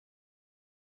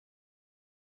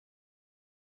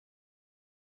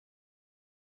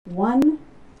1,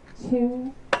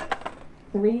 2,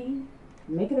 3,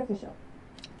 make it official.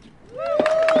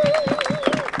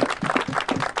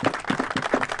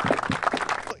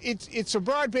 It's a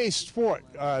broad-based sport.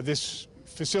 This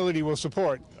facility will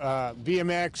support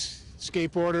BMX,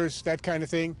 skateboarders, that kind of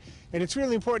thing. And it's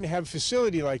really important to have a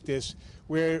facility like this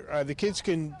where the kids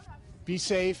can be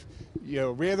safe,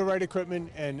 wear the right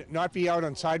equipment, and not be out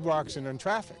on sidewalks and on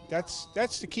traffic.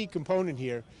 That's the key component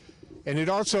here. And it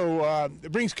also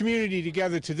brings community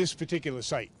together to this particular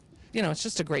site. It's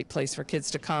just a great place for kids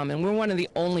to come, and we're one of the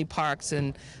only parks,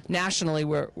 and nationally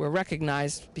we're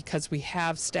recognized because we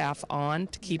have staff on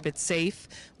to keep it safe.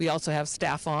 We also have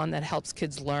staff on that helps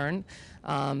kids learn.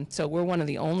 So we're one of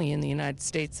the only in the United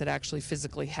States that actually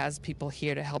physically has people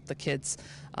here to help the kids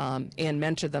and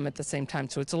mentor them at the same time.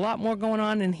 So it's a lot more going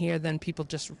on in here than people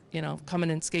just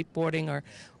coming and skateboarding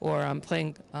or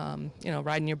playing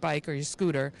riding your bike or your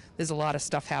scooter. There's a lot of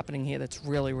stuff happening here that's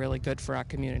really, really good for our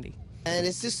community. And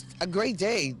it's just a great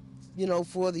day,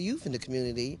 for the youth in the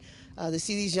community. To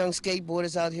see these young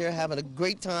skateboarders out here having a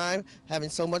great time, having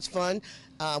so much fun.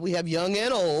 We have young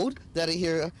and old that are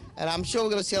here, and I'm sure we're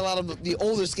going to see a lot of the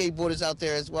older skateboarders out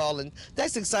there as well. And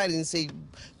that's exciting to see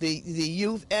the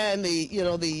youth and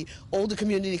the older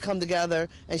community come together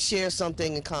and share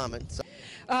something in common. So.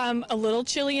 A little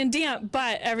chilly and damp,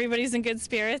 but everybody's in good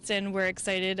spirits, and we're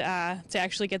excited to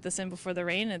actually get this in before the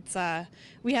rain.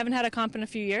 We haven't had a comp in a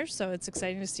few years, so it's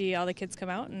exciting to see all the kids come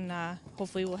out, and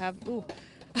hopefully we'll have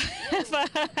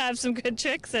have some good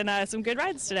tricks and some good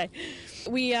rides today.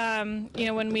 We,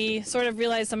 when we sort of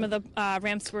realized some of the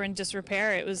ramps were in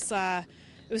disrepair, it was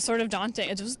sort of daunting.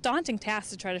 It was a daunting task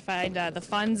to try to find the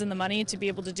funds and the money to be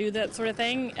able to do that sort of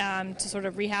thing, to sort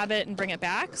of rehab it and bring it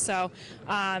back. So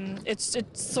it's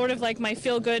sort of like my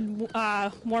feel-good,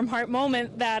 warm heart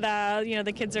moment that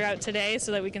the kids are out today,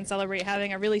 so that we can celebrate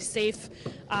having a really safe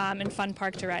and fun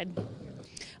park to ride.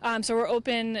 So we're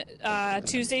open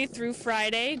Tuesday through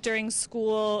Friday during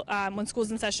school, when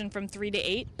school's in session, from 3 to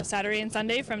 8, Saturday and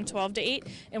Sunday from 12 to 8,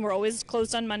 and we're always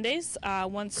closed on Mondays.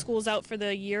 Once school's out for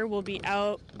the year, we'll be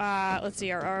out, our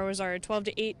hours are 12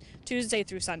 to 8, Tuesday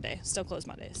through Sunday, still closed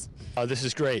Mondays. This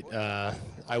is great.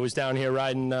 I was down here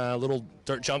riding little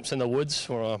dirt jumps in the woods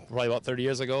probably about 30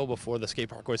 years ago before the skate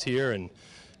park was here, and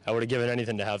I would have given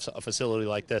anything to have a facility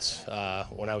like this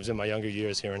when I was in my younger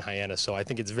years here in Hyannis. So I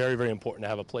think it's very, very important to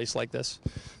have a place like this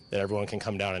that everyone can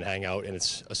come down and hang out, and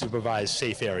it's a supervised,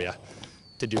 safe area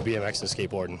to do BMX and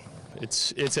skateboarding.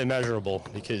 It's immeasurable,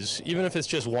 because even if it's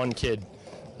just one kid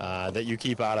that you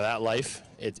keep out of that life,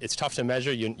 it's tough to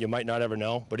measure. You might not ever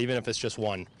know, but even if it's just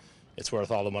one, it's worth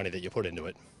all the money that you put into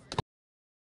it.